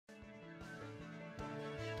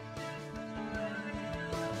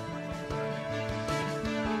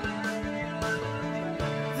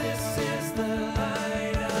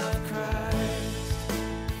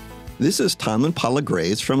This is Tom and Paula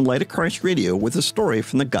Graves from Light of Christ Radio with a story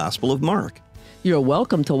from the Gospel of Mark. You're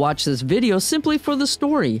welcome to watch this video simply for the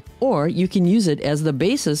story, or you can use it as the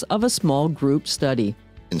basis of a small group study.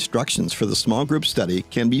 Instructions for the small group study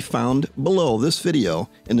can be found below this video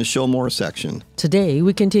in the Show More section. Today,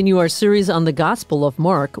 we continue our series on the Gospel of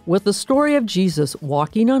Mark with the story of Jesus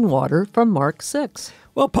walking on water from Mark 6.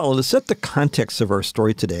 Well, Paula, to set the context of our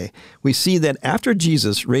story today, we see that after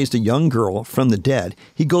Jesus raised a young girl from the dead,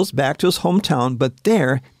 he goes back to his hometown, but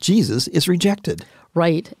there, Jesus is rejected.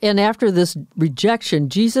 Right, and after this rejection,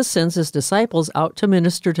 Jesus sends his disciples out to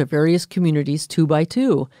minister to various communities 2 by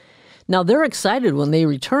 2. Now, they're excited when they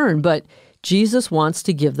return, but Jesus wants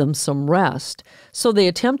to give them some rest, so they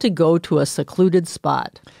attempt to go to a secluded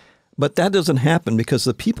spot. But that doesn't happen because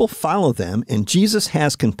the people follow them, and Jesus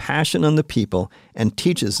has compassion on the people and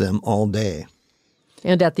teaches them all day.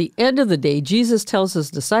 And at the end of the day, Jesus tells his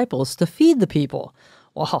disciples to feed the people.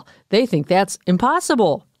 Well, they think that's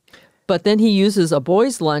impossible. But then he uses a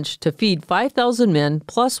boy's lunch to feed 5,000 men,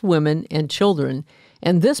 plus women and children.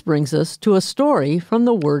 And this brings us to a story from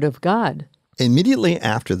the Word of God. Immediately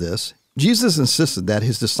after this, Jesus insisted that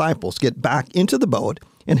his disciples get back into the boat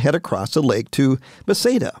and head across the lake to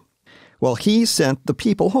Bethsaida. Well, he sent the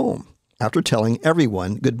people home. After telling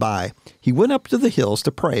everyone goodbye, he went up to the hills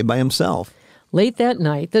to pray by himself. Late that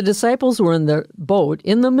night, the disciples were in the boat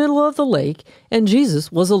in the middle of the lake, and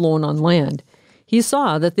Jesus was alone on land. He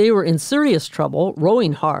saw that they were in serious trouble,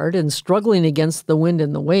 rowing hard and struggling against the wind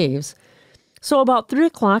and the waves. So about 3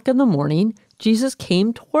 o'clock in the morning, Jesus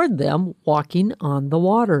came toward them walking on the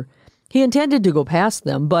water. He intended to go past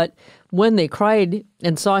them, but when they cried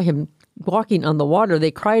and saw him walking on the water,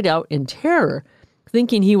 they cried out in terror,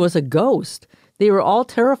 thinking he was a ghost. They were all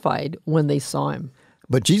terrified when they saw him.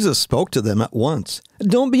 But Jesus spoke to them at once.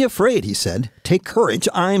 "Don't be afraid," he said. "Take courage,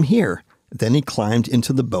 I am here." Then he climbed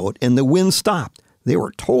into the boat, and the wind stopped. They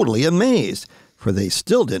were totally amazed, for they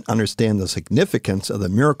still didn't understand the significance of the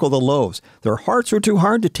miracle of the loaves. Their hearts were too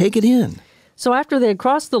hard to take it in. So after they had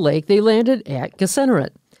crossed the lake, they landed at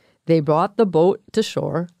Gennesaret. They brought the boat to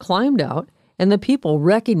shore, climbed out, and the people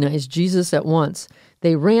recognized Jesus at once.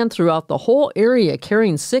 They ran throughout the whole area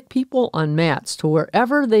carrying sick people on mats to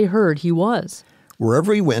wherever they heard he was.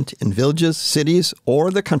 Wherever he went, in villages, cities,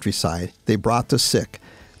 or the countryside, they brought the sick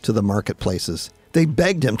to the marketplaces. They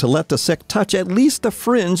begged him to let the sick touch at least the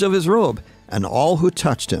fringe of his robe, and all who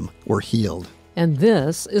touched him were healed. And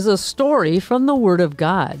this is a story from the Word of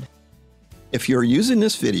God. If you're using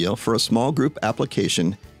this video for a small group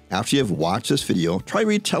application, after you have watched this video, try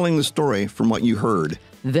retelling the story from what you heard.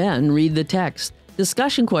 Then read the text.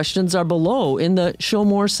 Discussion questions are below in the Show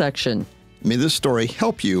More section. May this story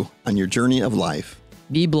help you on your journey of life.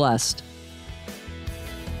 Be blessed.